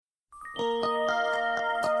Grapple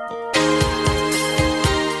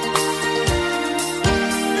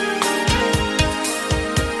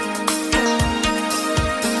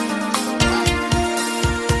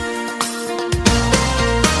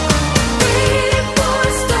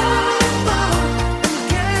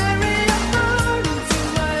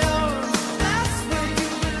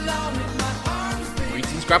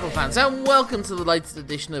fans, and welcome to the latest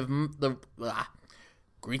edition of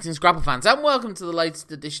Greetings, Grapple fans, and welcome to the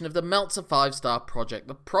latest edition of the Meltzer 5-Star Project,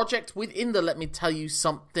 the project within the Let Me Tell You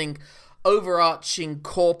Something overarching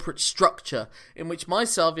corporate structure, in which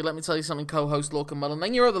myself, your Let Me Tell You Something co-host Lorcan Mullen,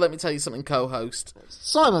 and your other Let Me Tell You Something co-host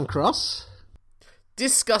Simon Cross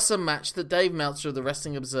discuss a match that Dave Meltzer of the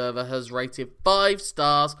Wrestling Observer has rated 5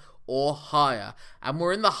 stars or higher, and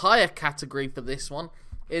we're in the higher category for this one.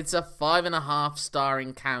 It's a 5.5-star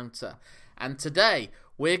encounter. And today,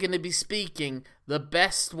 we're going to be speaking the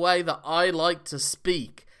best way that I like to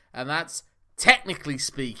speak. And that's technically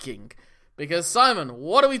speaking. Because, Simon,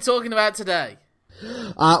 what are we talking about today?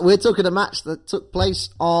 We're talking a match that took place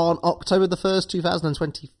on October the 1st,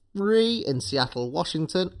 2023 in Seattle,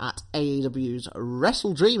 Washington at AEW's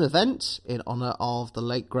Wrestle Dream event in honour of the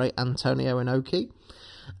late, great Antonio Inoki.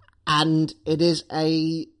 And it is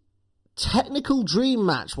a technical dream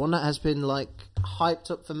match, one that has been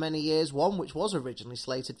hyped up for many years, one which was originally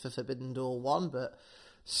slated for Forbidden Door 1, but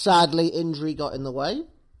sadly injury got in the way,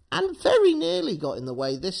 and very nearly got in the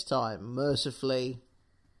way this time. Mercifully,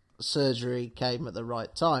 surgery came at the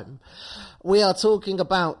right time. We are talking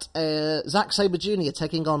about Zack Sabre Jr.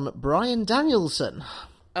 taking on Bryan Danielson.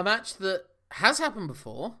 A match that has happened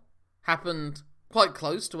before, happened quite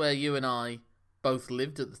close to where you and I both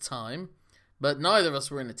lived at the time, but neither of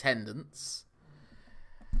us were in attendance.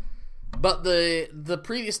 But the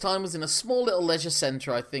previous time was in a small little leisure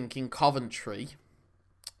centre, I think, in Coventry.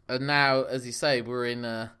 And now, as you say, we're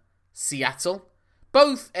in Seattle.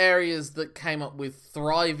 Both areas that came up with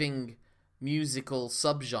thriving musical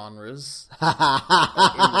subgenres in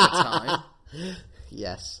their time.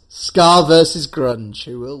 Yes. Ska versus grunge.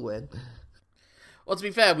 Who will win? Well, to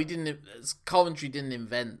be fair, Coventry didn't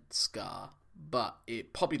invent ska, but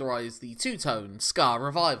it popularised the two-tone ska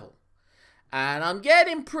revival. And I'm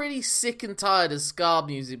getting pretty sick and tired of ska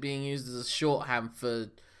music being used as a shorthand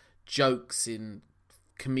for jokes in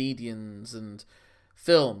comedians and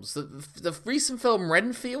films. The recent film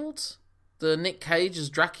Renfield, the Nick Cage as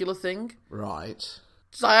Dracula thing. Right.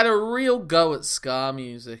 So I had a real go at ska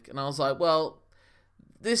music, and I was like, well,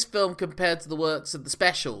 this film compared to the works of the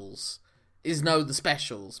Specials is no The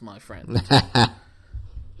Specials, my friend.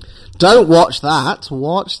 Don't watch that,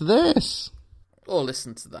 watch this. Or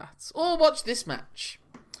listen to that. Or watch this match.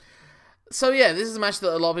 So yeah, this is a match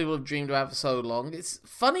that a lot of people have dreamed about for so long. It's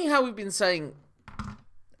funny how we've been saying,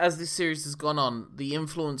 as this series has gone on, the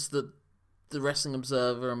influence that the Wrestling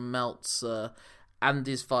Observer and Meltzer and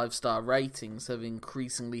his 5-star ratings have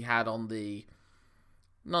increasingly had on the,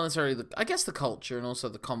 not necessarily the culture and also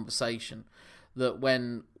the conversation, that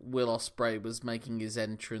when Will Ospreay was making his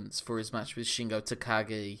entrance for his match with Shingo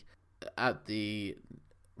Takagi at the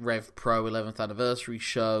Rev Pro 11th anniversary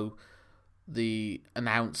show, the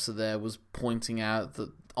announcer there was pointing out that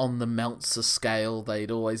on the Meltzer scale, they'd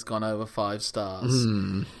always gone over 5 stars.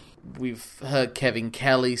 We've heard Kevin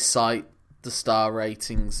Kelly cite the star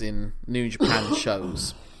ratings in New Japan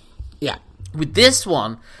shows. Yeah. With this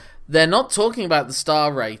one, they're not talking about the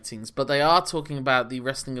star ratings, but they are talking about the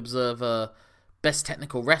Wrestling Observer Best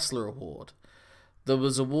Technical Wrestler Award that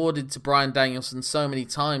was awarded to Bryan Danielson so many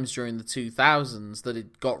times during the 2000s that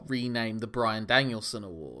it got renamed the Bryan Danielson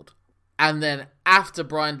Award. And then after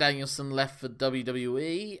Bryan Danielson left for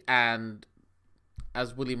WWE, and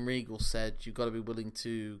as William Regal said, you've got to be willing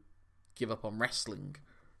to give up on wrestling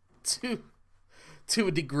to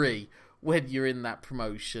a degree when you're in that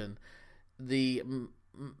promotion. The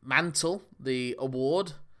mantle, the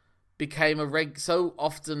award, became so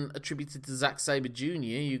often attributed to Zack Sabre Jr.,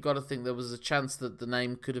 you got to think there was a chance that the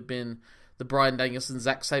name could have been the Bryan Danielson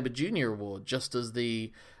Zack Sabre Jr. Award, just as I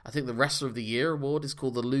think the Wrestler of the Year Award is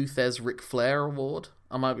called the Luthez Ric Flair Award.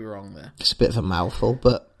 I might be wrong there. It's a bit of a mouthful,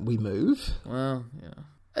 but we move. Well, yeah.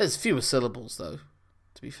 There's fewer syllables, though,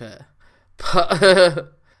 to be fair.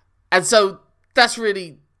 But, and so, that's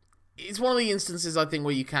really, it's one of the instances, I think,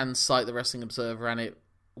 where you can cite the Wrestling Observer and it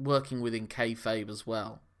working within kayfabe as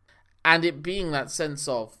well. And it being that sense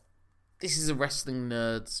of, this is a wrestling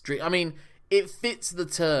nerd's dream. I mean, it fits the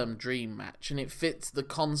term dream match, and it fits the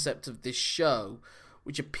concept of this show,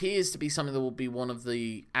 which appears to be something that will be one of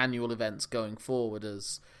the annual events going forward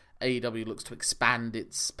as AEW looks to expand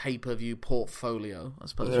its pay-per-view portfolio, I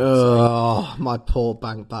suppose. Oh, my poor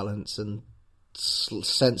bank balance and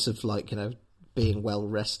sense of, like, you know, being well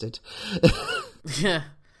rested. Yeah.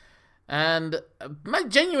 And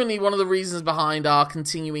genuinely one of the reasons behind our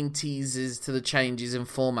continuing teases to the changes in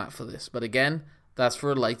format for this. But again, that's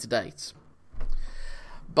for a later date.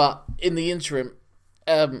 But in the interim,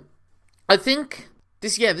 I think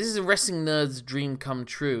this is a wrestling nerd's dream come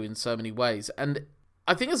true in so many ways. And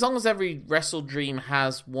I think as long as every Wrestle Dream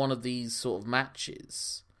has one of these sort of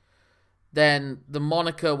matches, then the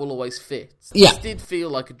moniker will always fit. Yeah. This did feel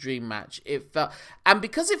like a dream match. And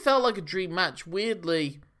because it felt like a dream match,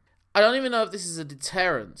 weirdly, I don't even know if this is a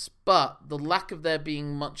deterrence, but the lack of there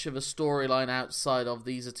being much of a storyline outside of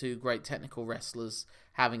these are two great technical wrestlers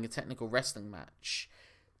having a technical wrestling match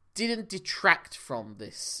didn't detract from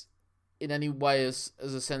this in any way as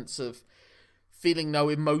a sense of feeling no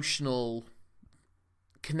emotional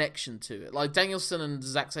connection to it. Like, Danielson and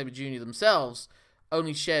Zack Sabre Jr. themselves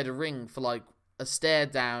only shared a ring for, like, a stare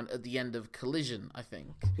down at the end of Collision, I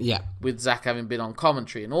think. Yeah. With Zack having been on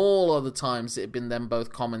commentary. And all other times it had been them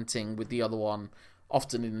both commenting with the other one,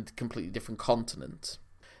 often in a completely different continent.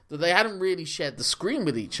 That they hadn't really shared the screen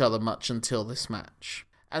with each other much until this match.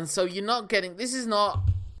 And so you're not getting... This is not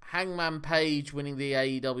Hangman Page winning the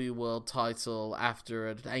AEW World title after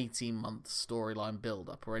an 18-month storyline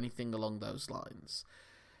build-up or anything along those lines.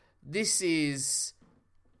 This is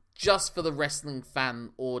just for the wrestling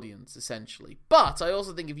fan audience, essentially. But I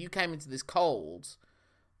also think if you came into this cold,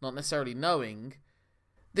 not necessarily knowing,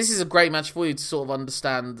 this is a great match for you to sort of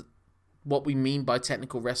understand what we mean by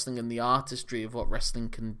technical wrestling and the artistry of what wrestling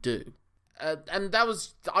can do. And that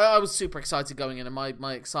was... I was super excited going in, and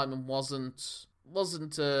my excitement wasn't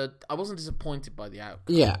I wasn't disappointed by the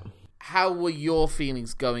outcome. Yeah. How were your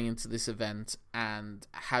feelings going into this event, and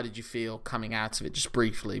how did you feel coming out of it, just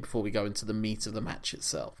briefly, before we go into the meat of the match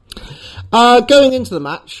itself? Going into the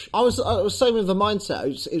match, I was saying with the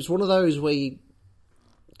mindset, it was one of those where you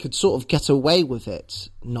could sort of get away with it,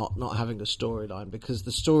 not having a storyline, because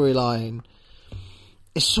the storyline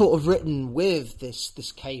is sort of written with this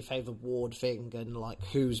kayfabe award thing, and like,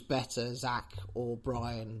 who's better, Zack or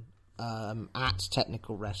Bryan, at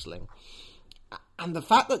technical wrestling. And the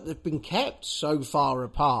fact that they've been kept so far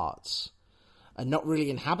apart and not really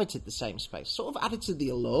inhabited the same space sort of added to the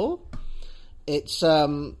allure. It's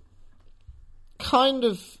kind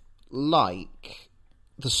of like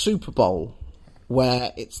the Super Bowl,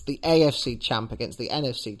 where it's the AFC champ against the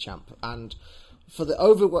NFC champ. And for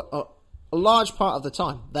a large part of the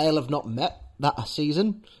time, they'll have not met that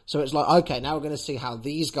season. So it's like, okay, now we're going to see how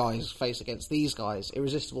these guys face against these guys.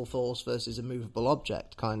 Irresistible Force versus Immovable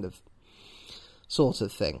Object kind of sort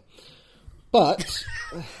of thing. But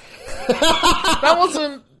that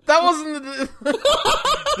wasn't the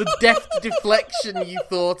deft deflection you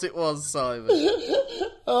thought it was, Simon.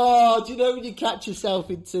 Oh, do you know when you catch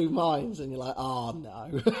yourself in two minds and you're like, oh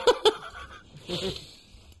no.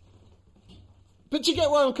 But you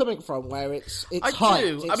get where I'm coming from, where it's hyped.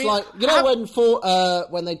 Do. It's like, you know,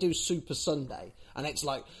 when they do Super Sunday, and it's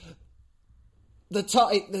like,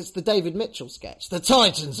 there's the David Mitchell sketch. The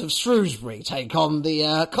Titans of Shrewsbury take on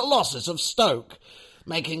the Colossus of Stoke,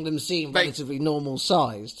 making them seem relatively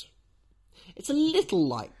normal-sized. It's a little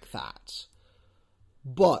like that.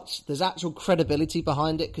 But there's actual credibility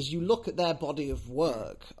behind it, because you look at their body of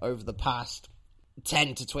work over the past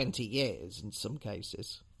 10 to 20 years, in some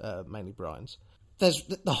cases, mainly Bryan's.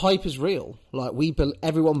 The hype is real. Like,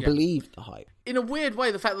 everyone believed the hype. In a weird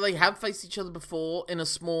way, the fact that they have faced each other before in a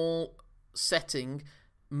small setting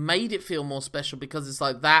made it feel more special, because it's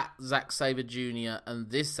like that Zack Sabre Jr.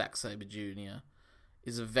 and this Zack Sabre Jr.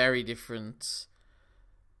 is a very different...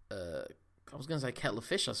 I was going to say kettle of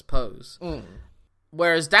fish, I suppose. Mm.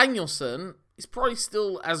 Whereas Danielson is probably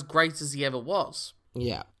still as great as he ever was.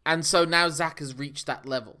 Yeah. And so now Zack has reached that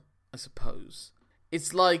level, I suppose.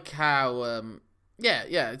 It's like how...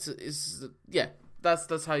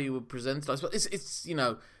 that's how you would present it. I suppose it's you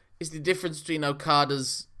know, it's the difference between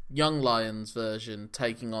Okada's Young Lions version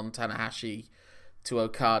taking on Tanahashi to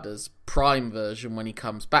Okada's Prime version when he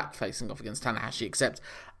comes back facing off against Tanahashi, except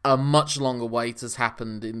a much longer wait has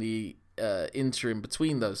happened in the interim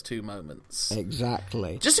between those two moments.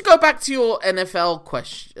 Exactly. Just to go back to your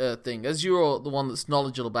NFL thing, as you're the one that's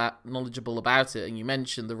knowledgeable about it, and you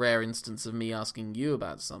mentioned the rare instance of me asking you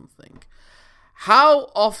about something.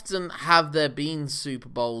 How often have there been Super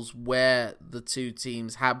Bowls where the two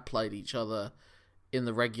teams have played each other in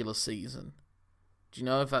the regular season? Do you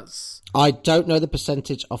know if that's... I don't know the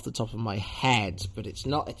percentage off the top of my head, but it's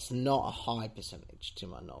not a high percentage to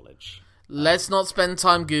my knowledge. Let's not spend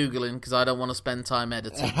time Googling, because I don't want to spend time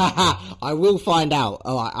editing. I will find out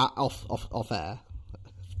off air.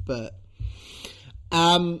 But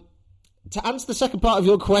to answer the second part of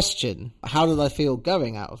your question, how did I feel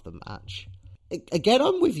going out of the match? Again,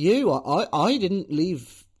 I'm with you. I didn't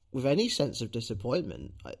leave with any sense of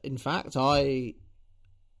disappointment. In fact,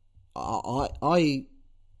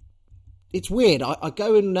 it's weird. I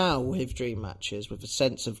go in now with dream matches with a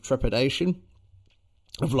sense of trepidation,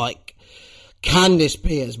 of like, can this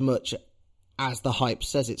be as much as the hype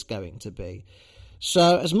says it's going to be?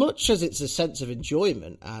 So as much as it's a sense of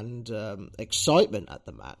enjoyment and excitement at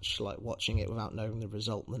the match, like watching it without knowing the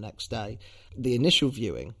result the next day, the initial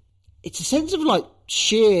viewing, it's a sense of like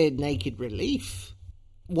sheer naked relief.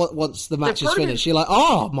 Once the match is finished, you're like,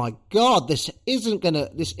 oh my God, this isn't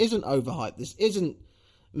overhyped. This isn't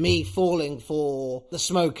me falling for the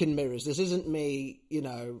smoke and mirrors. This isn't me,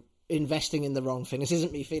 investing in the wrong thing. This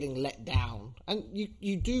isn't me feeling let down. And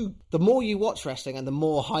you do, the more you watch wrestling and the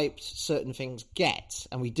more hyped certain things get,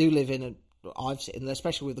 and we do live in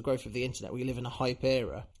especially with the growth of the internet, we live in a hype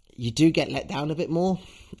era, you do get let down a bit more.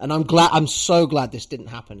 And I'm so glad this didn't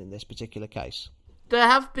happen in this particular case. There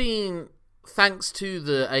have been, thanks to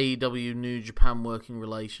the AEW New Japan working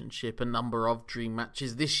relationship, a number of dream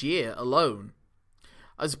matches this year alone.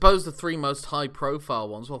 I suppose the 3 most high-profile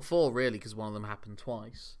ones, well, 4 really, because one of them happened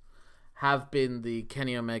twice, have been the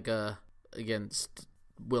Kenny Omega against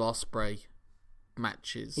Will Ospreay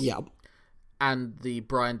matches. Yep. And the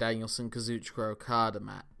Bryan Danielson Kazuchika Okada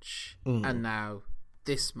match. And now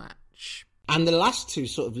this match. And the last 2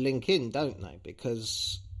 sort of link in, don't they?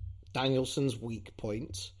 Because Danielson's weak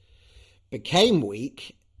point became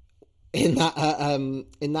weak in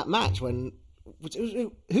that match when...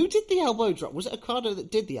 Who did the elbow drop? Was it Okada that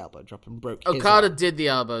did the elbow drop and broke his Okada arm? did the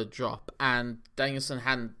elbow drop, and Danielson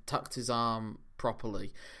hadn't tucked his arm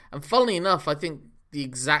properly. And funnily enough, I think the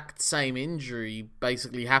exact same injury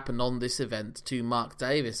basically happened on this event to Mark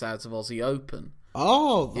Davis out of Aussie Open.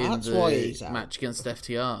 Oh, that's why he's out. Match against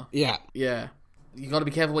FTR. Yeah. Yeah. You got to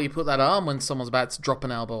be careful where you put that arm when someone's about to drop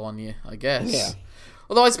an elbow on you, I guess. Yeah.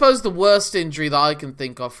 Although I suppose the worst injury that I can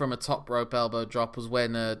think of from a top rope elbow drop was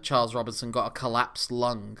when Charles Robinson got a collapsed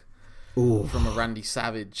lung from a Randy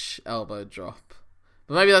Savage elbow drop.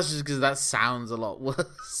 But maybe that's just because that sounds a lot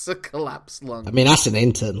worse, a collapsed lung. I mean, that's an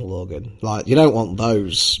internal organ. Like, you don't want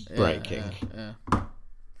those breaking. Yeah.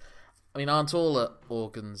 I mean, aren't all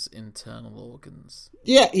organs internal organs?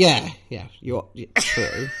 Yeah. You're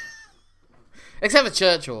true. Except for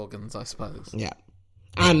church organs, I suppose. Yeah.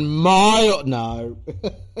 And no.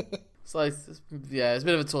 It's like, it's a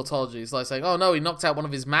bit of a tautology. It's like saying, oh no, he knocked out one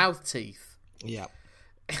of his mouth teeth. Yeah.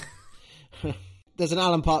 There's an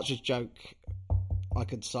Alan Partridge joke I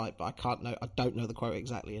could cite, but I don't know the quote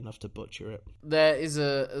exactly enough to butcher it. There's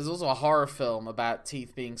also a horror film about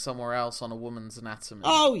teeth being somewhere else on a woman's anatomy.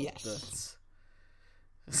 Oh, yes.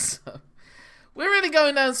 So, we're really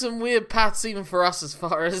going down some weird paths even for us as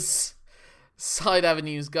far as side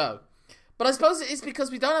avenues go. But I suppose it's because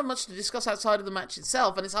we don't have much to discuss outside of the match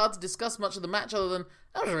itself, and it's hard to discuss much of the match other than,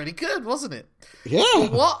 that was really good, wasn't it? Yeah.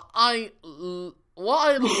 But what I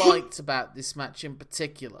liked about this match in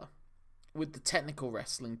particular, with the technical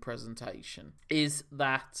wrestling presentation, is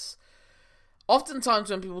that oftentimes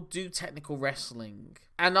when people do technical wrestling,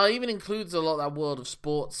 and I even includes a lot of that world of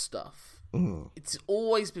sports stuff, it's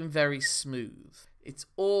always been very smooth. It's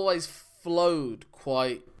always flowed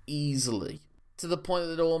quite easily, to the point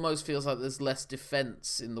that it almost feels like there's less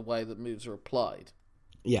defense in the way that moves are applied.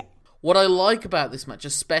 Yeah. What I like about this match,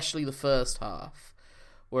 especially the first half,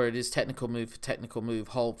 where it is technical move for technical move,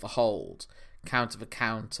 hold for hold, counter for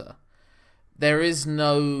counter, there is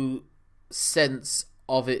no sense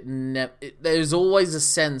of it. There's always a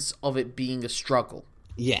sense of it being a struggle.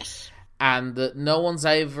 Yes. And that no one's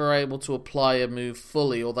ever able to apply a move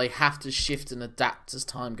fully, or they have to shift and adapt as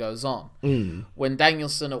time goes on. When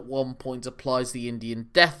Danielson at one point applies the Indian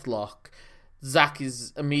Deathlock, Zack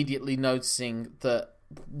is immediately noticing that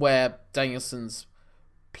where Danielson's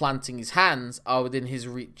planting his hands are within his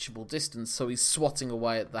reachable distance, so he's swatting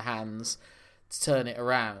away at the hands to turn it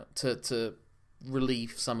around, to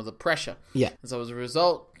relieve some of the pressure. Yeah. And so as a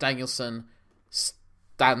result, Danielson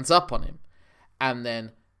stands up on him, and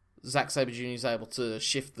then Zack Sabre Jr. is able to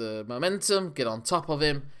shift the momentum, get on top of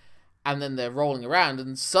him, and then they're rolling around,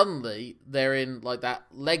 and suddenly they're in like that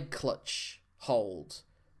leg clutch hold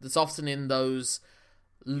that's often in those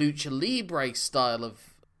lucha libre style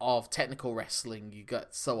of technical wrestling you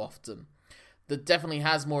get so often, that definitely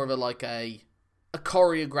has more of a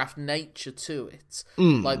choreographed nature to it.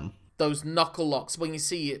 Like those knuckle locks, when you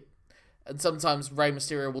see it, and sometimes Rey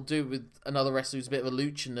Mysterio will do it with another wrestler who's a bit of a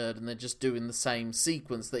lucha nerd, and they're just doing the same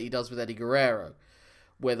sequence that he does with Eddie Guerrero,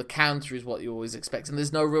 where the counter is what you always expect, and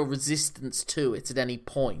there's no real resistance to it at any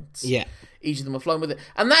point. Yeah. Each of them are flowing with it.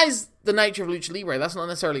 And that is the nature of Lucha Libre. That's not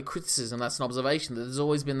necessarily criticism, that's an observation. That there's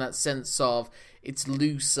always been that sense of it's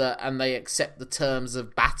looser and they accept the terms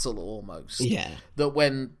of battle almost. Yeah. That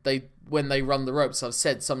when they run the ropes, I've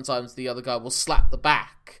said sometimes the other guy will slap the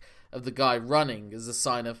back of the guy running as a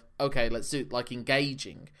sign of, okay, let's do it, like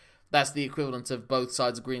engaging. That's the equivalent of both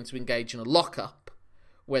sides agreeing to engage in a lockup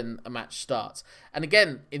when a match starts. And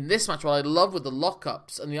again, in this match, what I love with the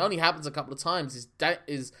lockups, and it only happens a couple of times,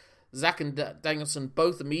 is Zack and Danielson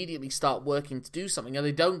both immediately start working to do something, and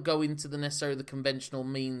they don't go into necessarily the conventional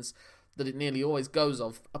means that it nearly always goes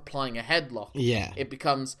of applying a headlock. Yeah. It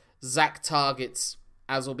becomes Zack targets,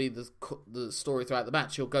 as will be the story throughout the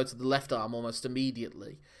match, he'll go to the left arm almost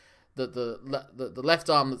immediately. The left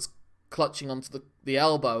arm that's clutching onto the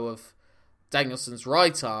elbow of Danielson's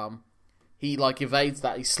right arm, he evades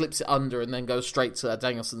that, he slips it under and then goes straight to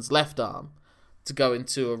Danielson's left arm to go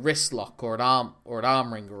into a wrist lock or an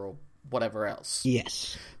arm wringer or whatever else.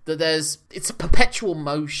 Yes. It's a perpetual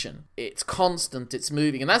motion. It's constant, it's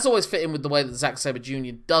moving, and that's always fit in with the way that Zack Sabre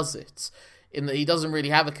Jr. does it, in that he doesn't really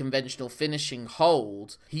have a conventional finishing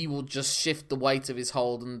hold. He will just shift the weight of his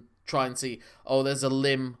hold and try and see, there's a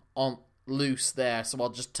limb on loose there, so I'll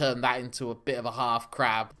just turn that into a bit of a half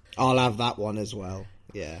crab. I'll have that one as well.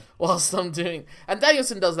 Yeah. Whilst I'm doing... And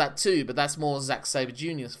Danielson does that too, but that's more Zack Sabre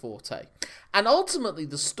Jr.'s forte. And ultimately,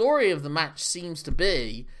 the story of the match seems to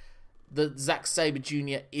be that Zack Sabre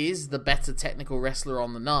Jr. is the better technical wrestler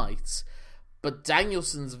on the night, but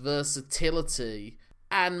Danielson's versatility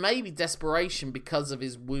and maybe desperation because of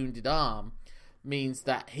his wounded arm means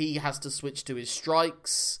that he has to switch to his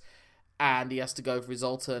strikes and he has to go for his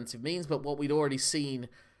alternative means. But what we'd already seen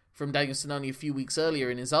from Danielson only a few weeks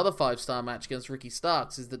earlier in his other 5-star match against Ricky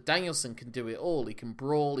Starks is that Danielson can do it all. He can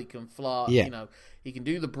brawl, he can fly, he can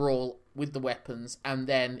do the brawl with the weapons, and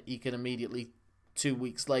then he can immediately, 2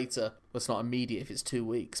 weeks later, well, it's not immediate if it's 2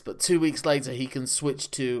 weeks, but 2 weeks later he can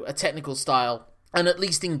switch to a technical style and at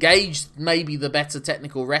least engage maybe the better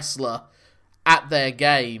technical wrestler at their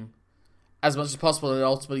game as much as possible, and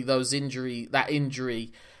ultimately that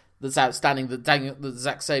injury that's outstanding that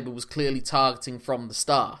Zack Sabre was clearly targeting from the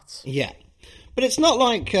start. Yeah. But it's not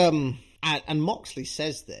like, and Moxley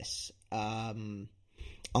says this on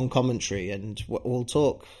commentary, and we'll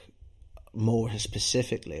talk more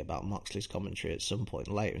specifically about Moxley's commentary at some point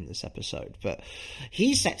later in this episode, but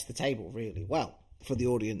he sets the table really well for the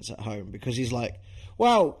audience at home, because he's like,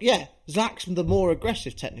 well, yeah, Zack's the more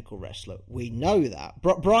aggressive technical wrestler. We know that.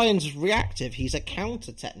 Bryan's reactive. He's a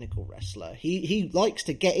counter-technical wrestler. He likes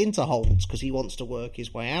to get into holds because he wants to work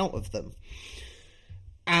his way out of them.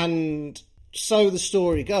 And so the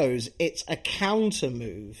story goes, it's a counter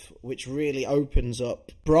move which really opens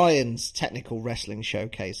up Bryan's technical wrestling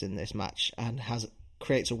showcase in this match and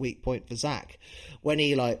creates a weak point for Zack. When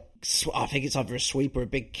he, I think it's either a sweep or a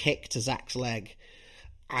big kick to Zack's leg.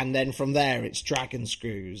 And then from there, it's dragon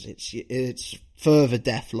screws, it's further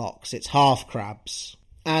death locks, it's half crabs.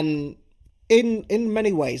 And in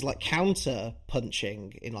many ways, like counter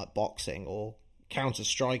punching in like boxing or counter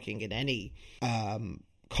striking in any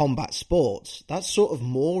combat sport, that's sort of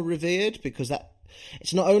more revered, because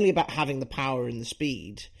it's not only about having the power and the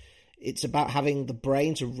speed, it's about having the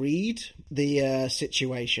brain to read the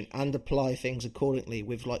situation and apply things accordingly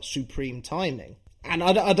with like supreme timing. And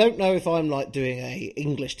I don't know if I'm like doing a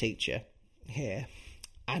English teacher here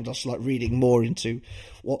and just like reading more into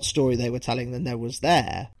what story they were telling than there was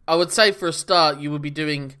there. I would say for a start you would be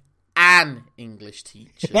doing an English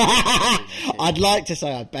teacher. I'd like to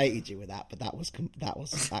say I baited you with that, but that was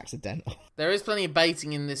accidental. There is plenty of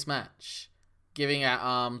baiting in this match, giving out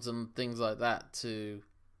arms and things like that to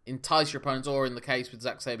entice your opponents, or in the case with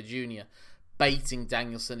Zack Sabre Jr., baiting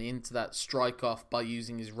Danielson into that strike off by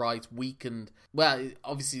using his right weakened. Well,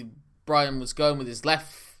 obviously Bryan was going with his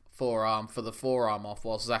left forearm for the forearm off,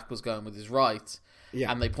 while Zack was going with his right.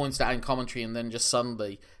 Yeah. And they pointed out in commentary, and then just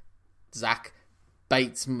suddenly Zack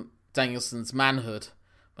baits Danielson's manhood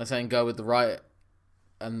by saying go with the right,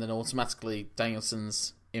 and then automatically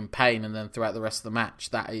Danielson's in pain, and then throughout the rest of the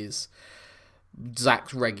match, that is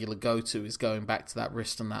Zack's regular go-to, is going back to that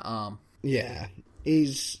wrist and that arm. Yeah,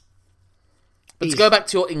 But to go back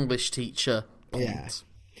to your English teacher point. Yeah.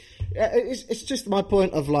 It's just my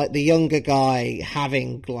point of like the younger guy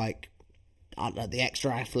having like, I don't know, the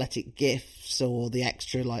extra athletic gifts or the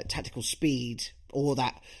extra like tactical speed or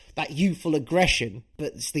that youthful aggression,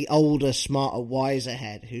 but it's the older, smarter, wiser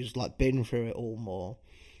head who's like been through it all more,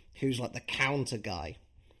 who's like the counter guy.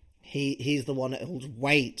 He's the one that holds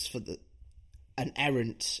weights an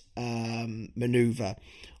errant maneuver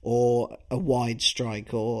or a wide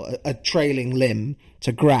strike or a trailing limb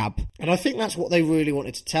to grab. And I think that's what they really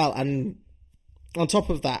wanted to tell. And on top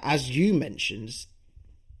of that, as you mentioned,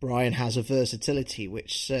 Bryan has a versatility,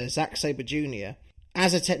 which Zack Sabre Jr.,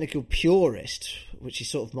 as a technical purist, which he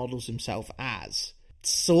sort of models himself as,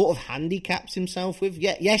 sort of handicaps himself with.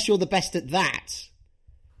 Yeah, yes, you're the best at that,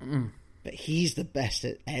 but he's the best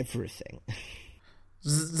at everything.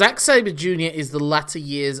 Zack Sabre Jr. is the latter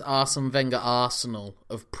years Arsene Wenger Arsenal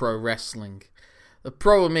of pro wrestling. The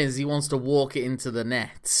problem is he wants to walk it into the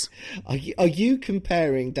net. Are you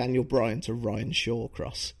comparing Daniel Bryan to Ryan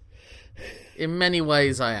Shawcross? In many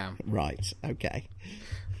ways I am. Right, okay.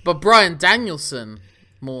 But Bryan Danielson,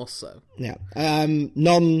 more so. Yeah.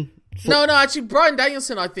 No, actually, Bryan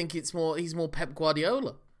Danielson, I think he's more Pep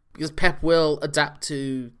Guardiola. Because Pep will adapt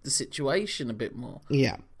to the situation a bit more.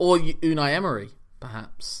 Yeah. Or Unai Emery,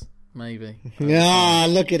 perhaps. Maybe.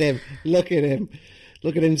 Look at him. Look at him.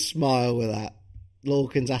 Look at him smile with that.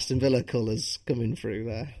 Lorcan's Aston Villa colours coming through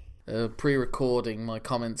there. Pre-recording my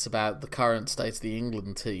comments about the current state of the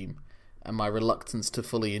England team and my reluctance to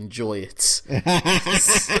fully enjoy it.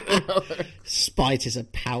 Spite is a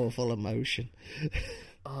powerful emotion.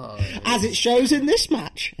 As it shows in this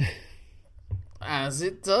match. As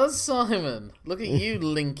it does, Simon. Look at you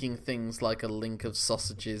linking things like a link of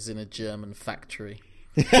sausages in a German factory.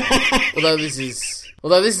 although this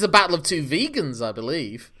is a battle of two vegans, I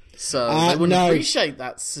believe. So I wouldn't appreciate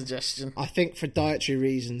that suggestion. I think for dietary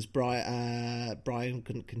reasons, Bryan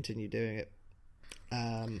couldn't continue doing it.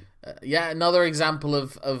 Another example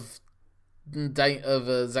of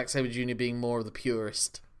Zack Sabre Jr. being more of the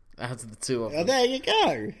purist out of the two of them. There you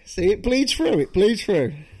go. See, it bleeds through.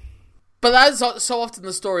 But that's so often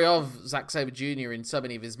the story of Zack Sabre Jr. in so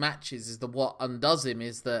many of his matches, is that what undoes him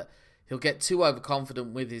is that he'll get too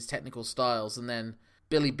overconfident with his technical styles, and then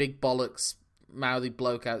Billy Big Bollocks, mouthy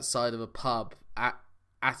bloke outside of a pub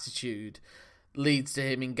attitude leads to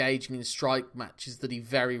him engaging in strike matches that he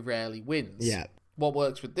very rarely wins. Yeah. What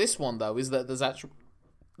works with this one, though, is that there's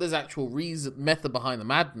actual method behind the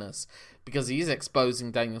madness, because he is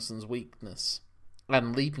exposing Danielson's weakness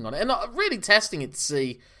and leaping on it and not really testing it to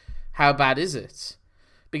see how bad is it,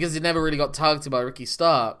 because it never really got targeted by Ricky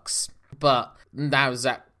Starks. But now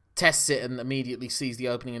Zack tests it and immediately sees the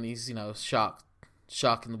opening, and he's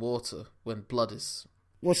shark in the water when blood is.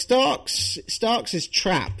 Well, Starks'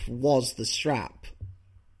 trap was the strap,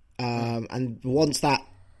 and once that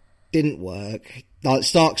didn't work,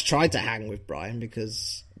 Starks tried to hang with Bryan,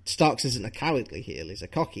 because Starks isn't a cowardly heel, he's a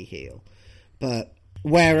cocky heel. But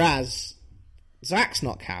whereas Zack's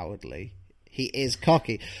not cowardly, he is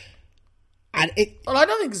cocky. Well, I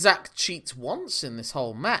don't think Zack cheats once in this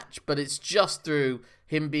whole match, but it's just through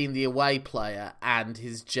him being the away player and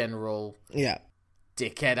his general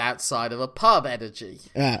dickhead outside of a pub energy.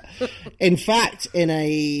 In fact, in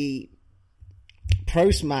a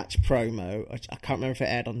post-match promo, I can't remember if it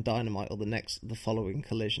aired on Dynamite or the following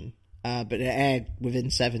Collision, but it aired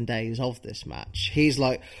within 7 days of this match. He's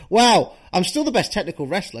like, well, I'm still the best technical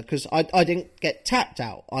wrestler because I didn't get tapped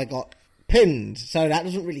out. I got pinned, so that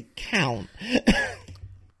doesn't really count.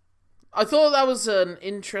 I thought that was an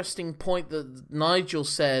interesting point that Nigel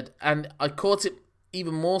said, and I caught it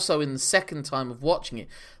even more so in the second time of watching it.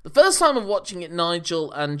 The first time of watching it, Nigel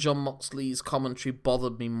and John Moxley's commentary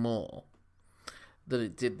bothered me more than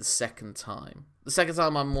it did the second time. The second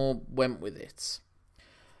time I more went with it,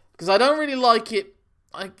 because I don't really like it.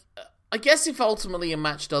 I guess if ultimately a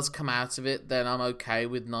match does come out of it, then I'm okay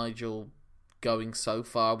with Nigel going so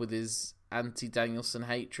far with his anti-Danielson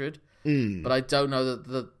hatred. But I don't know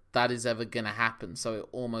that is ever going to happen, so it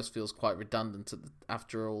almost feels quite redundant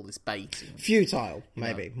after all this baiting. Futile,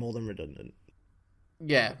 maybe, more than redundant.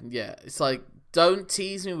 Yeah. It's like, don't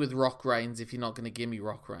tease me with Rock Reigns if you're not going to give me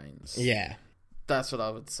Rock Reigns. Yeah. That's what I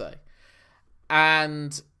would say.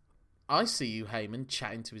 And I see you, Heyman,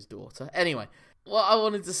 chatting to his daughter. Anyway, what I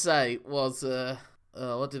wanted to say was,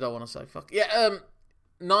 what did I want to say? Fuck. Yeah,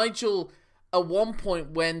 Nigel, at one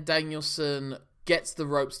point when Danielson gets the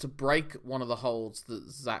ropes to break one of the holds that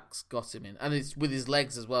Zack's got him in, and it's with his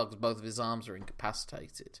legs as well, because both of his arms are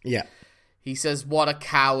incapacitated. Yeah. He says, what a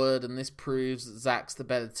coward, and this proves that Zack's the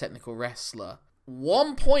better technical wrestler.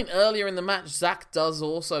 One point earlier in the match, Zack does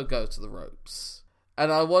also go to the ropes.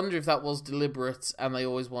 And I wonder if that was deliberate and they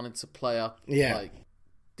always wanted to play up. Yeah. Like,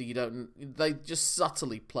 they just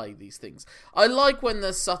subtly play these things. I like when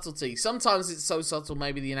there's subtlety. Sometimes it's so subtle,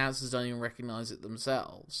 maybe the announcers don't even recognise it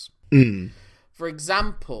themselves. For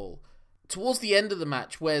example, towards the end of the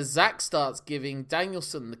match, where Zack starts giving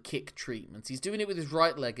Danielson the kick treatment, he's doing it with his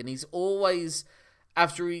right leg, and he's always,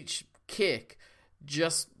 after each kick,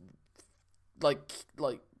 just like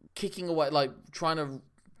kicking away, like trying to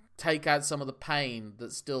take out some of the pain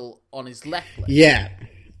that's still on his left leg. Yeah,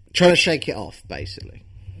 trying to shake it off, basically.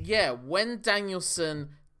 Yeah, when Danielson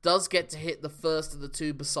does get to hit the first of the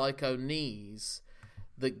two Psycho knees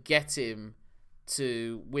that get him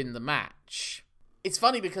to win the match, it's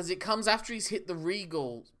funny because it comes after he's hit the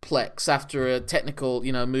Regal Plex after a technical,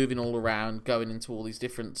 moving all around, going into all these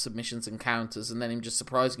different submissions and counters, and then him just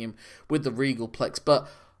surprising him with the Regal Plex. But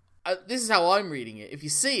this is how I'm reading it. If you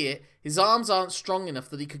see it, his arms aren't strong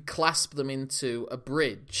enough that he could clasp them into a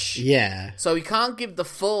bridge. Yeah. So he can't give the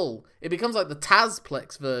full... It becomes like the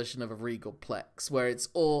Tazplex version of a Regal Plex, where it's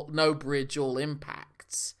all no bridge, all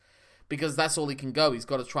impacts. Because that's all he can go. He's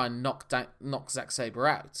got to try and knock Zack Sabre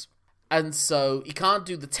out. And so he can't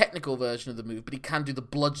do the technical version of the move, but he can do the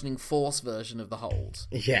bludgeoning force version of the hold.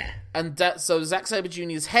 Yeah. And so Zack Sabre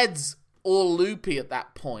Jr.'s head's all loopy at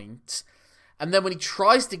that point. And then when he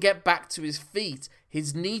tries to get back to his feet,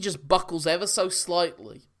 his knee just buckles ever so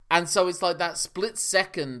slightly. And so it's like that split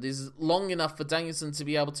second is long enough for Danielson to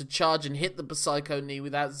be able to charge and hit the Psycho knee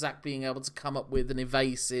without Zack being able to come up with an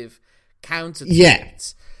evasive counter to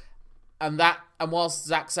it. And whilst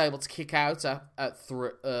Zack's able to kick out at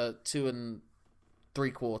 2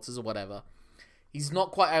 3/4 or whatever, he's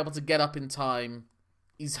not quite able to get up in time.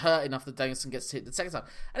 He's hurt enough that Danielson gets to hit the second time.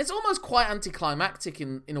 And it's almost quite anticlimactic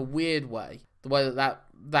in a weird way, the way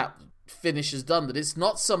that finish is done. That it's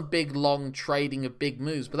not some big, long trading of big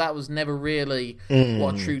moves, but that was never really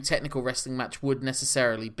what a true technical wrestling match would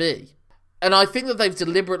necessarily be. And I think that they've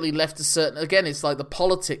deliberately left a certain... Again, it's like the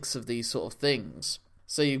politics of these sort of things.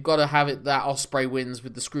 So you've got to have it that Ospreay wins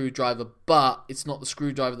with the screwdriver, but it's not the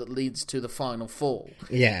screwdriver that leads to the final fall.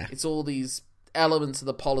 Yeah. It's all these elements of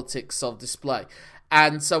the politics of display.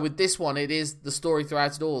 And so with this one, it is the story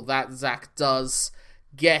throughout it all that Zack does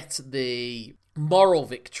get the moral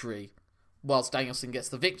victory, whilst Danielson gets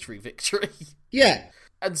the victory. Yeah.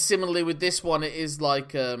 And similarly with this one, it is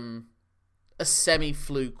like a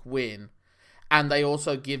semi-fluke win. And they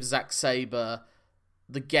also give Zack Sabre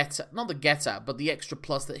not the get out, but the extra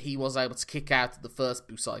plus that he was able to kick out of the first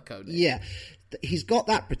Psycho knee. Yeah. He's got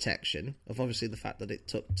that protection of obviously the fact that it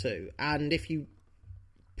took 2. And if you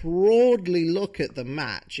broadly look at the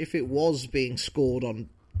match, if it was being scored on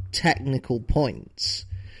technical points,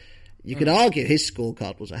 you could argue his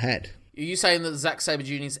scorecard was ahead. Are you saying that Zack Sabre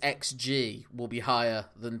Jr.'s XG will be higher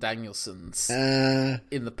than Danielson's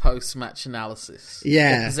in the post-match analysis?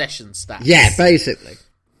 Yeah. Or possession stats? Yeah, basically.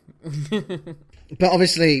 But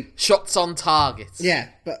obviously... Shots on target. Yeah,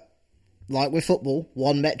 but like with football,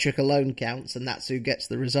 one metric alone counts, and that's who gets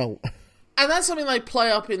the result. And that's something they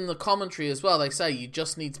play up in the commentary as well. They say you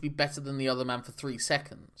just need to be better than the other man for 3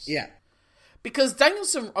 seconds. Yeah. Because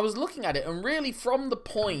Danielson, I was looking at it, and really from the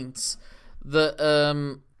point that...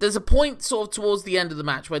 there's a point sort of towards the end of the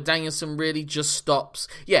match where Danielson really just stops.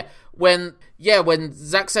 When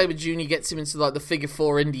Zack Sabre Jr. gets him into like the figure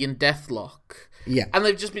 4 Indian deathlock. Yeah. And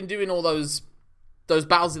they've just been doing all those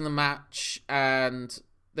battles in the match, and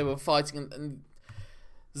they were fighting, and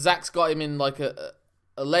Zack's got him in like a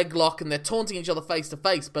leg lock, and they're taunting each other face to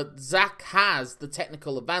face, but Zack has the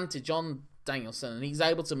technical advantage on Danielson, and he's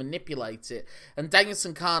able to manipulate it, and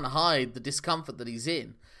Danielson can't hide the discomfort that he's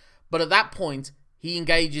in. But at that point, he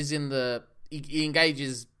engages he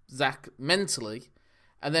engages Zack mentally,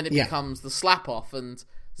 and then it becomes the slap off, and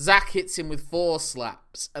Zack hits him with 4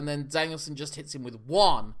 slaps, and then Danielson just hits him with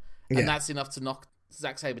 1, and that's enough to knock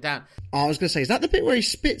Zack Sabre down. I was going to say, is that the bit where he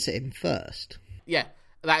spits at him first? Yeah,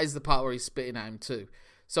 that is the part where he's spitting at him too.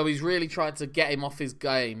 So he's really trying to get him off his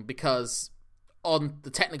game, because on the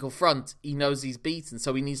technical front, he knows he's beaten,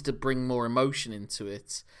 so he needs to bring more emotion into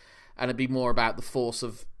it, and it'd be more about the force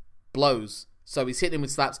of blows. So he's hitting him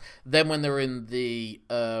with slaps. Then when they're in the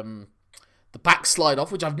backslide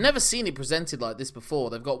off, which I've never seen it presented like this before.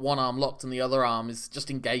 They've got one arm locked and the other arm is just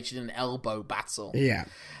engaged in an elbow battle. Yeah.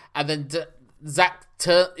 And then Zack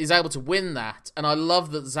is able to win that. And I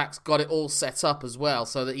love that Zack's got it all set up as well,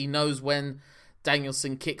 so that he knows when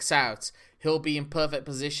Danielson kicks out, he'll be in perfect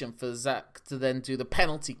position for Zack to then do the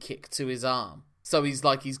penalty kick to his arm. So he's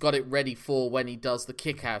got it ready for when he does the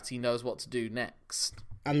kick out. He knows what to do next.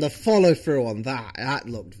 And the follow-through on that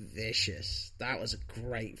looked vicious. That was a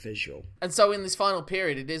great visual. And so in this final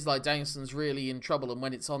period, it is like Danielson's really in trouble, and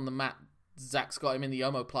when it's on the mat, Zack's got him in the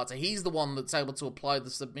omoplata. He's the one that's able to apply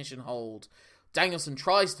the submission hold. Danielson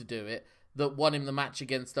tries to do it, that won him the match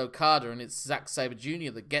against Okada, and it's Zack Sabre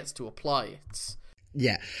Jr. that gets to apply it.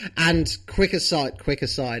 Yeah, and quick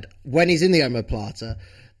aside, when he's in the omoplata,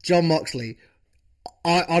 Jon Moxley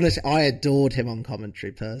I honestly, I adored him on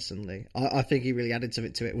commentary personally. I think he really added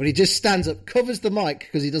something to it. When he just stands up, covers the mic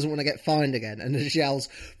because he doesn't want to get fined again, and just yells,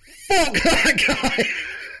 "Fuck that guy!"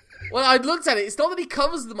 Well, I looked at it. It's not that he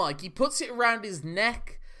covers the mic. He puts it around his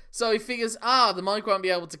neck. So he figures, the mic won't be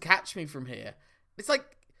able to catch me from here. It's like,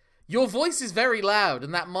 your voice is very loud,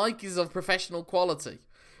 and that mic is of professional quality.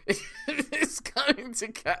 It's going to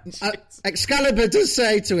catch it. Excalibur does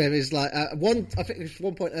say to him, is like, I think it was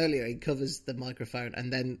one point earlier, he covers the microphone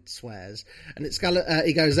and then swears. And Excalibur,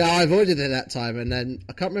 he goes, I avoided it that time. And then,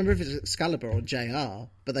 I can't remember if it's Excalibur or JR,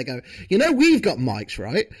 but they go, we've got mics,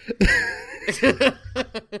 right?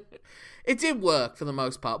 It did work for the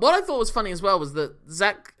most part. What I thought was funny as well was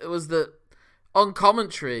that on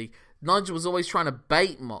commentary, Nigel was always trying to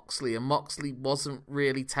bait Moxley, and Moxley wasn't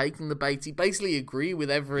really taking the bait. He basically agreed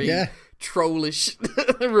with every trollish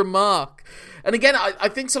remark. And again, I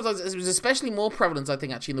think sometimes it was especially more prevalent, I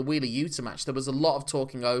think, actually in the Wheeler Yuta match. There was a lot of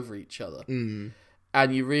talking over each other. Mm.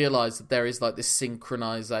 And you realise that there is like this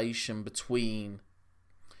synchronization between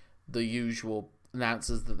the usual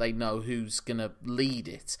announcers, that they know who's going to lead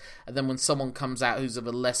it. And then when someone comes out who's of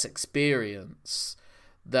a less experience,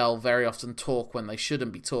 they'll very often talk when they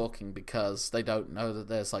shouldn't be talking because they don't know that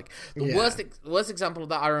there's like... The worst example of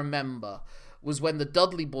that I remember was when the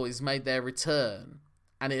Dudley Boys made their return,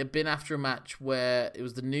 and it had been after a match where it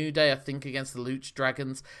was the New Day, I think, against the Lucha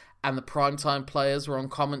Dragons, and the Primetime Players were on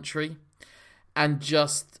commentary. And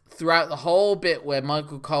just throughout the whole bit where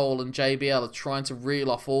Michael Cole and JBL are trying to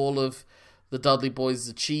reel off all of the Dudley Boys'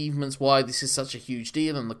 achievements, why this is such a huge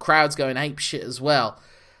deal, and the crowd's going apeshit as well,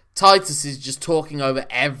 Titus is just talking over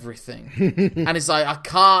everything. And it's like, I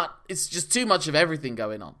can't... It's just too much of everything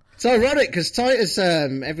going on. It's ironic, because Titus,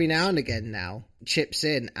 every now and again now, chips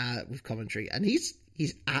in with commentary, and he's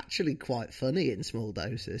actually quite funny in small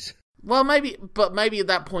doses. Well, maybe at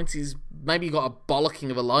that point he's maybe got a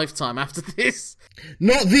bollocking of a lifetime after this.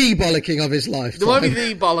 Not the bollocking of his lifetime. There won't be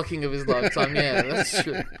the bollocking of his lifetime, yeah, that's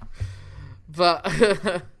true.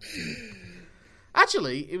 But...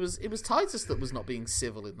 Actually, it was Titus that was not being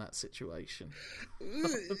civil in that situation.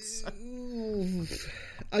 You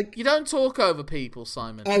don't talk over people,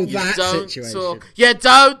 Simon. Oh, that situation. You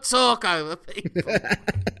don't talk over people.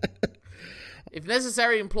 If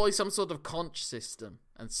necessary, employ some sort of conch system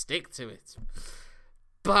and stick to it.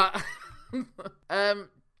 But,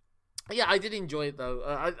 yeah, I did enjoy it, though.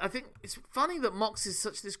 I think it's funny that Mox is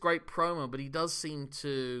such this great promo, but he does seem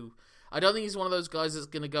to... I don't think he's one of those guys that's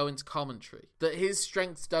going to go into commentary. That his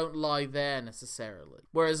strengths don't lie there necessarily.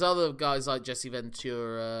 Whereas other guys like Jesse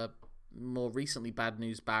Ventura, more recently Bad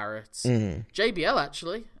News Barrett, JBL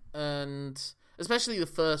actually, and especially the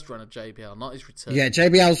first run of JBL, not his return. Yeah,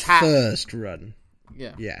 JBL's first run.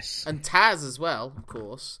 Yeah. Yes. And Taz as well, of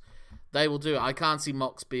course. They will do it. I can't see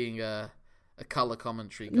Mox being a colour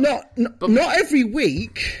commentary guy. Not every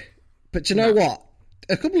week, but you know what?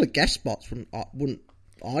 A couple of guest spots wouldn't...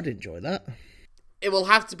 I'd enjoy that. It will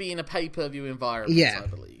have to be in a pay-per-view environment, yeah. I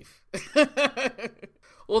believe.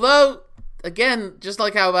 Although, again, just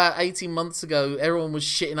like how about 18 months ago, everyone was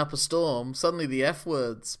shitting up a storm, suddenly the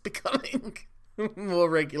F-word's becoming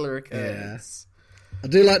more regular occurrence. Yeah. I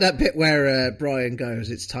do like that bit where Bryan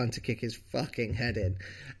goes, it's time to kick his fucking head in.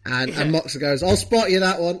 And Moxley goes, I'll spot you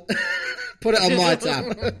that one. Put it on my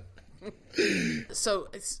tab. So,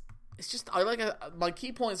 it's just, I like, my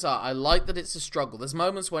key points are, I like that it's a struggle. There's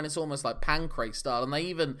moments when it's almost like Pancrase style, and they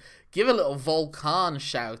even give a little Volcan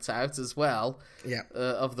shout out as well,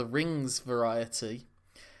 of the rings variety.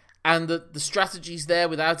 And the strategy's there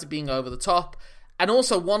without it being over the top. And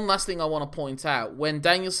also, one last thing I want to point out, when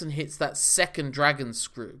Danielson hits that second dragon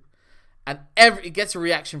screw, and it gets a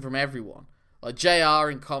reaction from everyone. Like, JR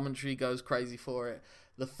in commentary goes crazy for it.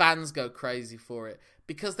 The fans go crazy for it.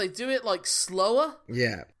 Because they do it, like, slower.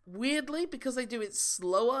 Yeah. Weirdly, because they do it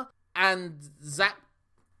slower, and Zack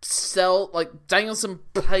Danielson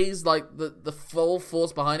plays, like, the full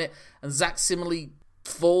force behind it, and Zack similarly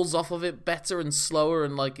falls off of it better and slower,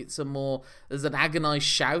 and, like, there's an agonized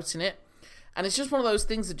shout in it. And it's just one of those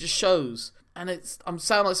things that just shows, and I'm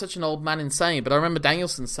sounding like such an old man in saying it, but I remember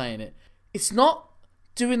Danielson saying it. It's not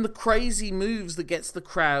doing the crazy moves that gets the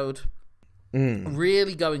crowd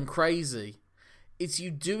really going crazy. It's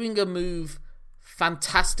you doing a move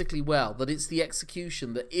fantastically well, that it's the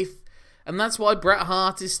execution, and that's why Bret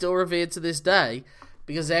Hart is still revered to this day,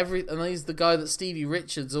 because and he's the guy that Stevie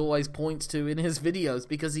Richards always points to in his videos,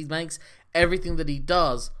 because he makes everything that he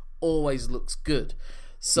does always looks good.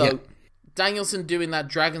 So Danielson doing that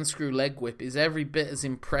dragon screw leg whip is every bit as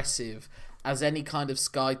impressive as any kind of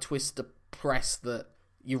sky twister press that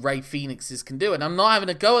your Ray Phoenixes can do, and I'm not having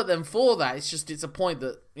a go at them for that. It's a point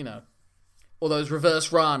that, or those reverse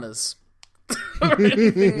Ranas or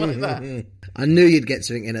anything like that. I knew you'd get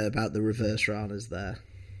something in it about the reverse Ranas there.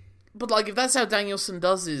 But like, if that's how Danielson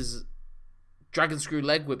does his Dragon Screw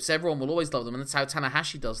leg whips, everyone will always love them, and that's how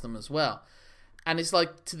Tanahashi does them as well. And it's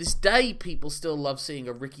like, to this day, people still love seeing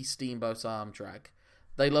a Ricky Steamboat arm drag.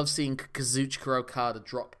 They love seeing Kazuchika Okada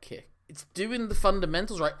drop kick. It's doing the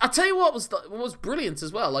fundamentals right. I'll tell you what was brilliant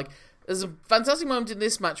as well. Like, there's a fantastic moment in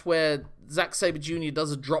this match where Zack Sabre Jr.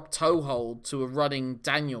 does a drop toe hold to a running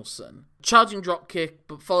Danielson. Charging drop kick,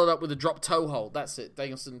 but followed up with a drop toe hold. That's it.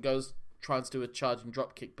 Danielson tries to do a charging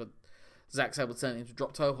drop kick, but Zack's able to turn it into a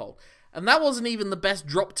drop toe hold. And that wasn't even the best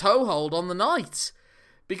drop toe hold on the night.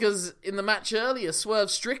 Because in the match earlier,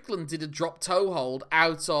 Swerve Strickland did a drop toe hold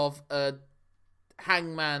out of a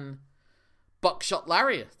Hangman buckshot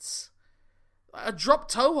lariats. A drop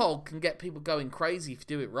toe hold can get people going crazy if you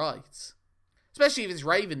do it right. Especially if it's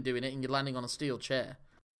Raven doing it and you're landing on a steel chair.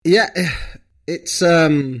 Yeah, it's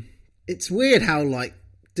weird how, like,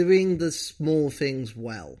 doing the small things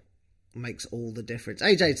well makes all the difference.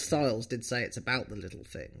 AJ Styles did say it's about the little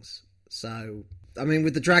things. So, I mean,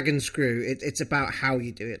 with the Dragon Screw, it's about how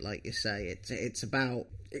you do it, like you say. It's about...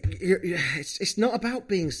 It's not about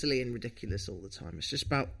being silly and ridiculous all the time. It's just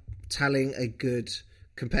about telling a good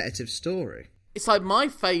competitive story. It's like my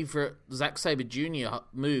favourite Zack Sabre Jr.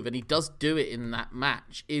 move, and he does do it in that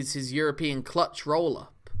match, is his European clutch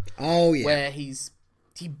roll-up. Oh, yeah. Where he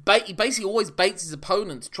basically always baits his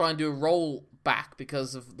opponent to try and do a roll back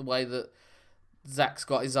because of the way that Zack's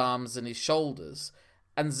got his arms and his shoulders.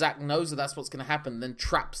 And Zack knows that that's what's going to happen, then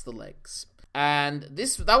traps the legs. And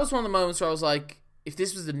that was one of the moments where I was like, if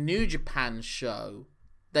this was the New Japan show,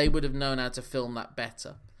 they would have known how to film that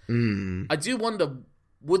better. I do wonder,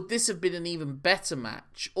 would this have been an even better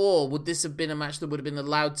match? Or would this have been a match that would have been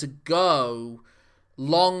allowed to go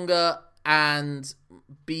longer and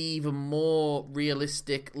be even more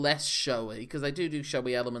realistic, less showy? Because they do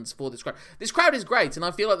showy elements for this crowd. This crowd is great, and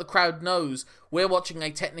I feel like the crowd knows we're watching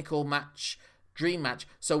a technical match, dream match,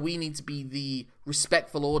 so we need to be the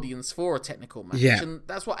respectful audience for a technical match. Yeah. And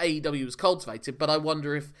that's what AEW has cultivated, but I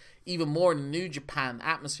wonder if even more in the New Japan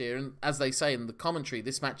atmosphere, and as they say in the commentary,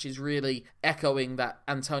 this match is really echoing that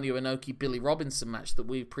Antonio Inoki Billy Robinson match that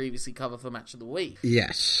we previously covered for Match of the Week.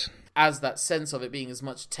 Yes. As that sense of it being as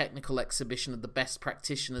much technical exhibition of the best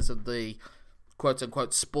practitioners of the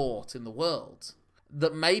quote-unquote sport in the world,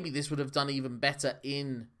 that maybe this would have done even better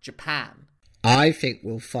in Japan. I think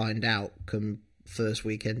we'll find out come first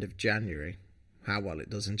weekend of January how well it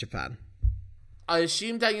does in Japan. I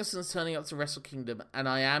assume Danielson's turning up to Wrestle Kingdom, and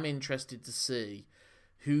I am interested to see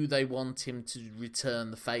who they want him to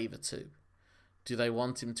return the favour to. Do they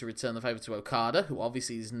want him to return the favour to Okada, who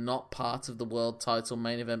obviously is not part of the world title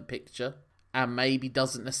main event picture, and maybe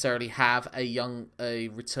doesn't necessarily have a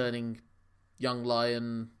returning young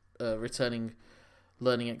lion, returning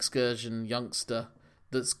learning excursion youngster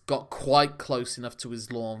that's got quite close enough to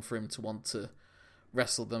his lawn for him to want to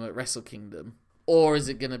wrestle them at Wrestle Kingdom? Or is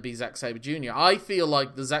it going to be Zack Sabre Jr.? I feel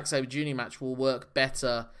like the Zack Sabre Jr. match will work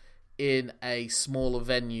better in a smaller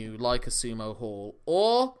venue like a Sumo Hall,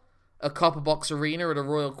 or a Copper Box Arena at a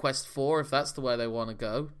Royal Quest 4, if that's the way they want to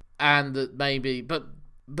go. And that maybe... But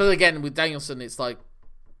again, with Danielson, it's like,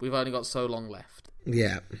 we've only got so long left.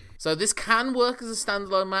 Yeah. So this can work as a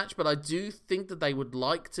standalone match, but I do think that they would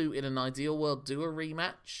like to, in an ideal world, do a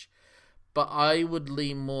rematch. But I would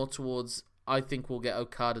lean more towards, I think we'll get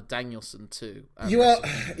Okada Danielson too.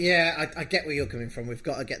 Yeah, I get where you're coming from. We've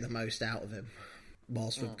got to get the most out of him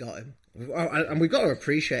whilst we've got him. And we've got to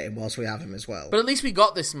appreciate him whilst we have him as well. But at least we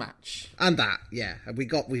got this match. And that, yeah. We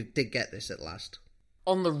did get this at last.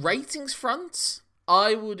 On the ratings front,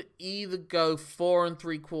 I would either go 4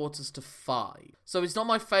 3/4 to 5. So it's not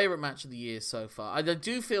my favourite match of the year so far. I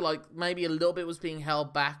do feel like maybe a little bit was being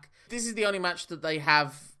held back. This is the only match that they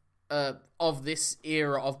have of this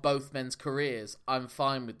era of both men's careers. I'm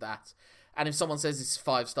fine with that. And if someone says it's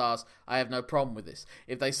 5 stars, I have no problem with this.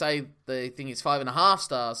 If they say they think it's 5.5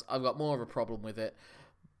 stars, I've got more of a problem with it.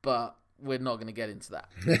 But we're not going to get into that.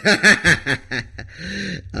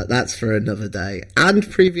 That's for another day. And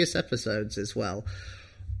previous episodes as well.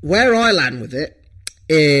 Where I land with it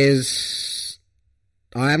is...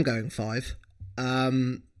 I am going 5.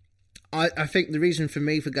 I think the reason for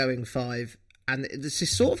me for going 5... And this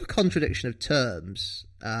is sort of a contradiction of terms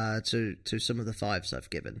to some of the 5s I've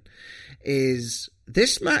given, is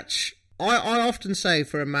this match, I often say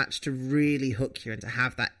for a match to really hook you and to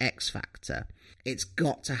have that X factor, it's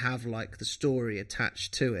got to have like the story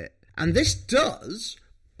attached to it. And this does,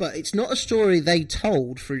 but it's not a story they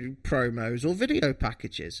told through promos or video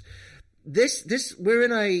packages. We're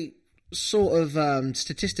in a sort of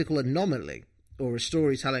statistical anomaly or a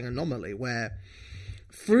storytelling anomaly where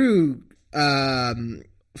through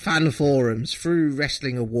fan forums, through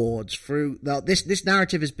wrestling awards, through this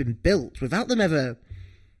narrative has been built without them ever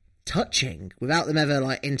touching, without them ever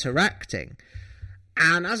like interacting,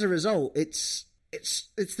 and as a result, it's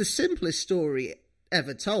the simplest story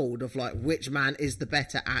ever told of like which man is the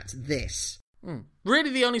better at this.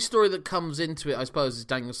 Really, the only story that comes into it, I suppose, is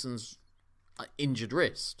Danielson's injured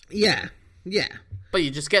wrist. Yeah. But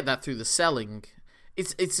you just get that through the selling.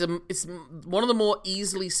 It's one of the more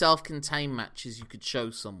easily self-contained matches you could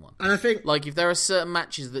show someone. And I think, like, if there are certain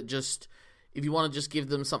matches that just, if you want to just give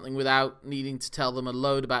them something without needing to tell them a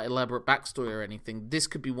load about elaborate backstory or anything, this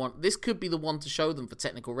could be one. This could be the one to show them for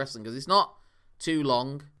technical wrestling, because it's not too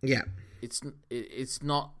long. Yeah. It's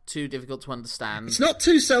not too difficult to understand. It's not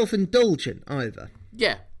too self-indulgent either.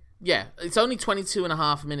 Yeah. It's only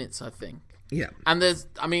 22.5 minutes, I think. Yeah. And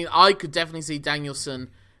I could definitely see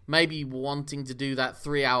Danielson maybe wanting to do that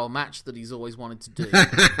 3-hour match that he's always wanted to do.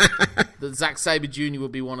 That Zack Sabre Jr.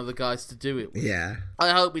 would be one of the guys to do it with. Yeah.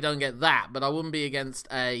 I hope we don't get that, but I wouldn't be against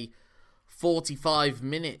a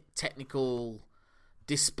 45-minute technical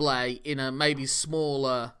display in a maybe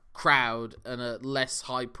smaller crowd and a less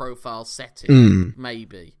high-profile setting,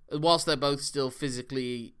 maybe, whilst they're both still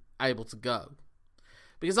physically able to go.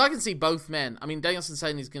 Because I can see both men. I mean, Danielson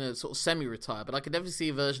saying he's going to sort of semi-retire, but I could definitely see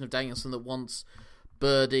a version of Danielson that once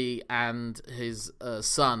Birdie and his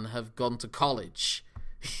son have gone to college,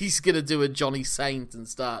 he's going to do a Johnny Saint and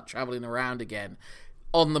start travelling around again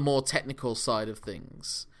on the more technical side of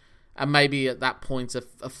things. And maybe at that point, a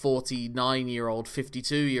 49-year-old,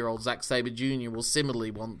 52-year-old Zack Sabre Jr. will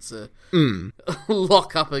similarly want to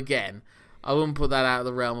lock up again. I wouldn't put that out of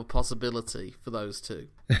the realm of possibility for those two.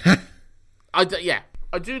 I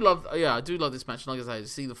do love this match. Like I say,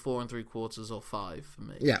 it's either 4 3/4 or 5 for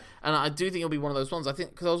me. Yeah. And I do think it'll be one of those ones. I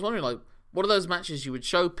think, because I was wondering, like, what are those matches you would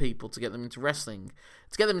show people to get them into wrestling?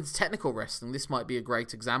 To get them into technical wrestling, this might be a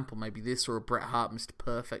great example. Maybe this or a Bret Hart Mr.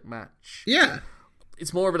 Perfect match. Yeah.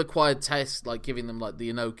 It's more of an acquired taste, like giving them like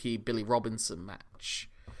the Inoki Billy Robinson match.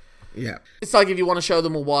 Yeah. It's like if you want to show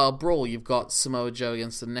them a wild brawl, you've got Samoa Joe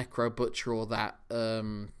against the Necro Butcher or that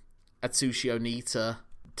Atsushi Onita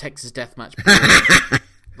Texas Deathmatch that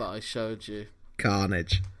I showed you.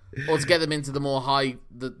 Carnage. Or to get them into the more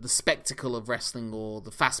the spectacle of wrestling or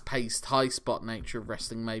the fast-paced, high-spot nature of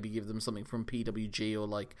wrestling, maybe give them something from PWG or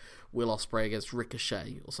like Will Ospreay against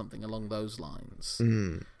Ricochet or something along those lines.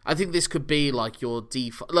 I think this could be like your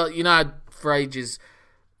default. Like, you know, for ages,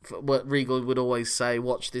 what Regal would always say,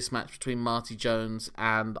 watch this match between Marty Jones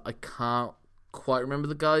and I can't quite remember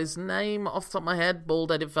the guy's name off the top of my head,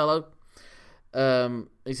 bald-headed fellow.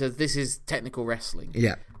 He says, this is technical wrestling.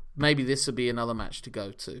 Yeah. Maybe this would be another match to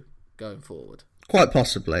go to going forward. Quite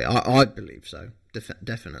possibly. I believe so.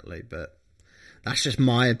 Definitely. But that's just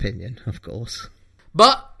my opinion, of course.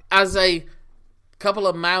 But as a couple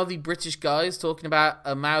of mouthy British guys talking about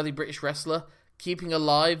a mouthy British wrestler keeping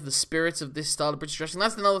alive the spirit of this style of British wrestling,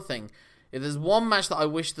 that's another thing. If there's one match that I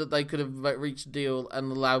wish that they could have reached a deal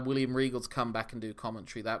and allowed William Regal to come back and do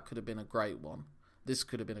commentary, that could have been a great one. This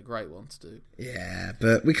could have been a great one to do. Yeah,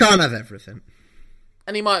 but we can't have everything.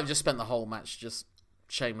 And he might have just spent the whole match just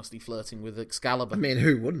shamelessly flirting with Excalibur. I mean,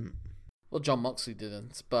 who wouldn't? Well, John Moxley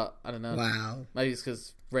didn't, but I don't know. Wow. Maybe it's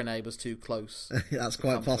because Renee was too close. That's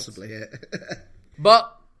quite possibly it.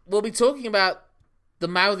 But we'll be talking about the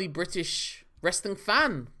mouthy British wrestling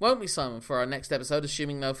fan, won't we, Simon, for our next episode,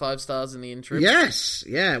 assuming no 5 stars in the interim? Yes,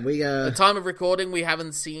 yeah. At the time of recording, we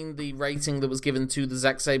haven't seen the rating that was given to the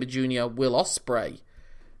Zack Sabre Jr. Will Ospreay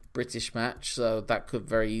British match, so that could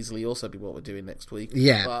very easily also be what we're doing next week.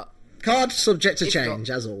 Yeah. But card subject to change,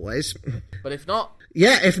 as always. But if not...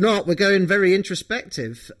 Yeah, if not, we're going very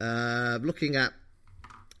introspective, looking at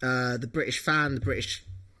the British fan, the British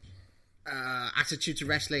attitude to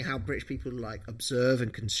wrestling, how British people like observe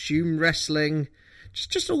and consume wrestling,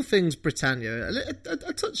 just all things Britannia,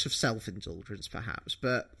 a touch of self-indulgence perhaps,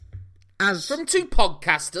 but as... From 2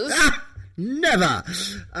 podcasters! Never!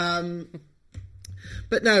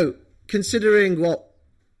 But no, considering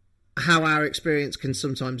how our experience can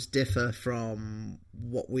sometimes differ from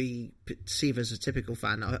what we perceive as a typical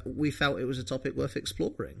fan, we felt it was a topic worth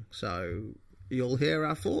exploring. So you'll hear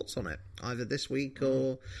our thoughts on it, either this week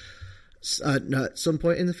or at some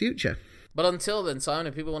point in the future. But until then, Simon,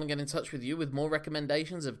 if people want to get in touch with you with more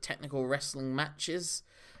recommendations of technical wrestling matches,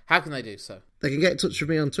 how can they do so? They can get in touch with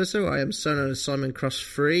me on Twitter. I am so known as Simon Cross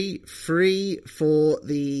Free for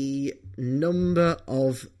the number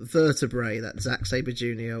of vertebrae that Zack Sabre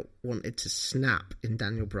Jr. wanted to snap in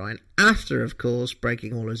Daniel Bryan, after, of course,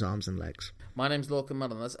 breaking all his arms and legs. My name's Lorcan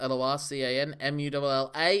Mullen. That's LORCANMULLAN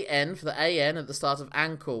for the AN at the start of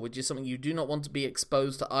Anchor, which is something you do not want to be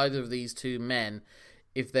exposed to either of these two men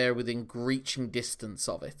if they're within reaching distance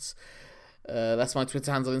of it. That's my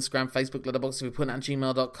Twitter handle, Instagram, Facebook, Letterboxd. If you put it at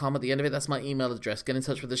gmail.com at the end of it, that's my email address. Get in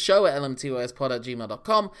touch with the show at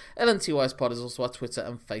lmtyspod@gmail.com. lmtyspod is also our Twitter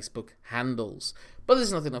and Facebook handles. But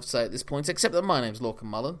there's nothing enough to say at this point, except that my name's Lorcan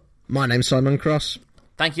Mullen. My name's Simon Cross.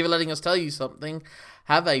 Thank you for letting us tell you something.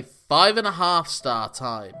 Have a 5.5-star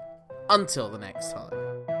time. Until the next time.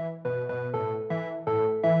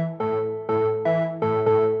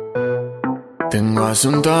 Tengo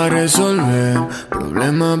asunto a resolver,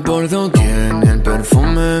 problemas por doquier, ni el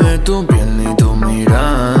perfume de tu piel ni tu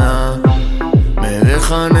mirada me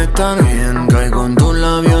dejan estar bien. Caigo en tus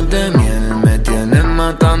labios de miel, me tienes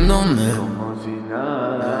matándome como si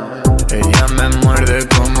nada. Ella me muerde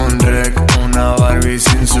como un rec, una Barbie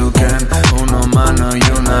sin su Ken, un humano y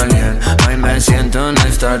un alien. Ay, me siento en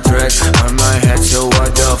Star Trek, on my head, so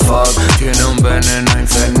what the fuck. Tiene un veneno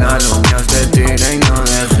infernal, uñas de tira y no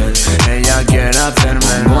dejes. Ella quiere hacerme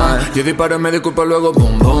el mal. Yo disparo y me disculpo luego,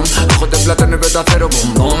 boom boom. Ojos de plata, nervios de acero,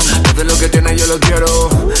 boom boom. Todo lo que tiene yo lo quiero.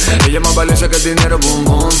 Ella es más valiosa que el dinero, boom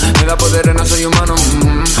boom. Me da poderes, no soy humano,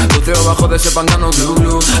 buceo bajo de ese pantano, glu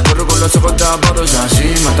glu. Corro con los ojos tapados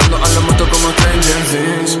así, mata